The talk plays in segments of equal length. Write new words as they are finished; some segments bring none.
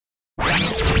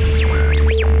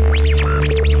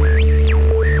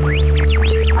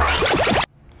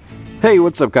Hey,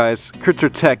 what's up guys?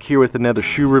 KurtzerTech here with another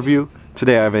shoe review.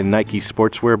 Today I have a Nike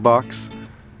sportswear box.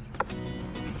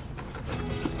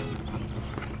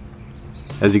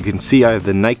 As you can see, I have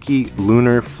the Nike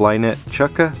Lunar Flyknit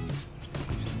Chukka.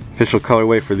 Official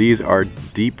colorway for these are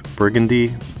deep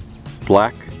burgundy,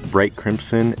 black, bright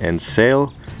crimson, and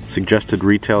sail. Suggested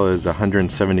retail is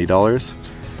 $170.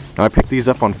 Now I picked these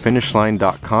up on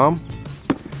finishline.com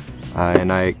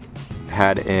and I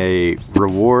had a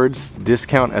rewards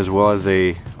discount as well as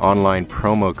a online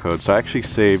promo code, so I actually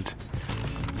saved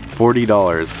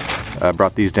 $40.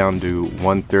 Brought these down to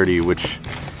 $130, which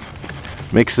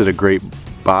makes it a great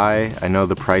buy. I know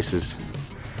the price is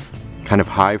kind of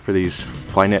high for these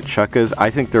Flyknit Chukkas. I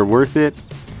think they're worth it.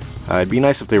 It'd be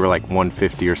nice if they were like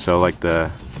 $150 or so like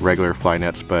the regular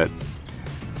Flyknits, but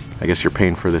I guess you're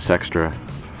paying for this extra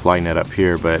Flyknit up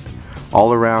here. But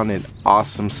all around an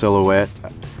awesome silhouette.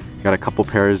 Got a couple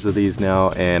pairs of these now,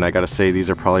 and I gotta say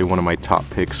these are probably one of my top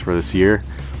picks for this year.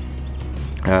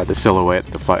 The silhouette,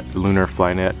 the Lunar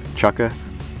Flyknit Chukka.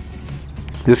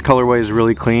 This colorway is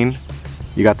really clean.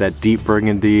 You got that deep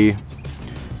burgundy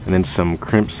and then some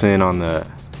crimson on the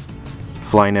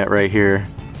Flyknit right here.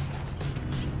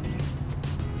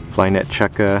 Flyknit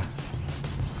Chukka.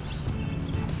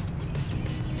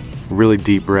 Really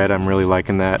deep red, I'm really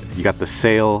liking that. You got the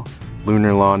sail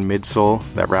Lunar Lawn midsole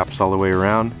that wraps all the way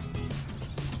around.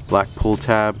 Black pull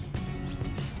tab.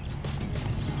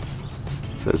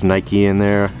 Says Nike in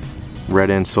there. Red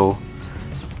insole.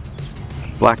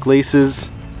 Black laces.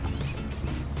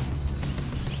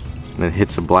 And then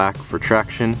hits a black for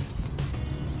traction.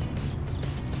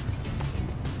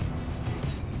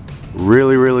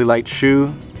 Really, really light shoe.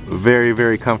 Very,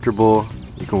 very comfortable.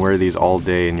 You can wear these all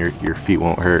day and your feet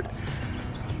won't hurt.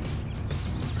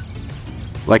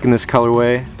 Liking this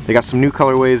colorway. They got some new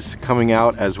colorways coming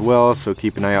out as well, so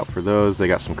keep an eye out for those. They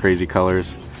got some crazy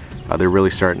colors. They're really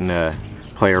starting to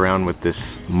play around with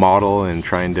this model and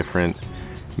trying different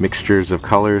mixtures of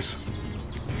colors.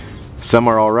 Some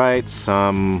are alright,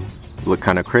 some look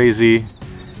kind of crazy.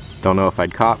 Don't know if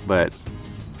I'd cop, but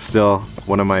still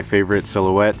one of my favorite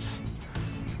silhouettes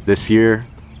this year.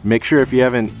 Make sure if you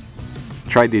haven't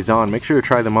tried these on, make sure to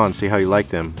try them on, see how you like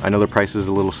them. I know the price is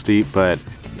a little steep, but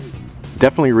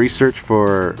definitely research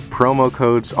for promo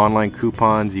codes, online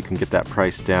coupons. You can get that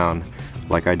price down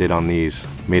like I did on these.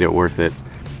 Made it worth it.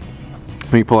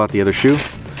 Let me pull out the other shoe.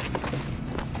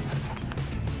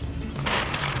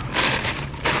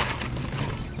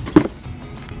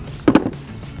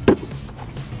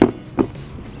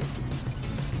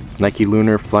 Nike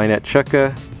Lunar Flyknit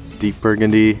Chukka, deep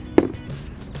burgundy,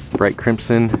 bright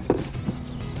crimson.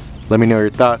 Let me know your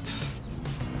thoughts.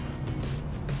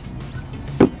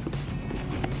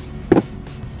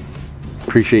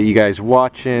 Appreciate you guys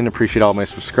watching, appreciate all my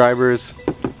subscribers.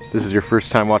 This is your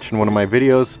first time watching one of my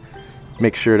videos.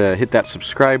 Make sure to hit that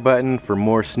subscribe button for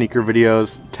more sneaker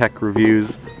videos, tech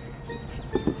reviews.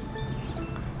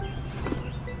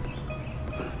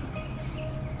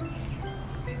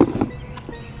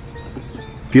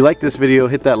 If you like this video,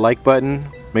 hit that like button.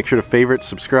 Make sure to favorite,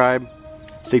 subscribe.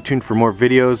 Stay tuned for more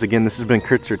videos. Again, this has been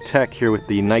KurtzerTech here with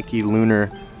the Nike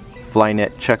Lunar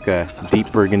Flyknit Chukka,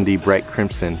 deep burgundy, bright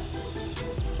crimson.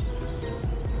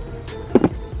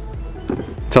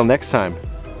 Till next time,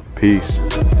 peace.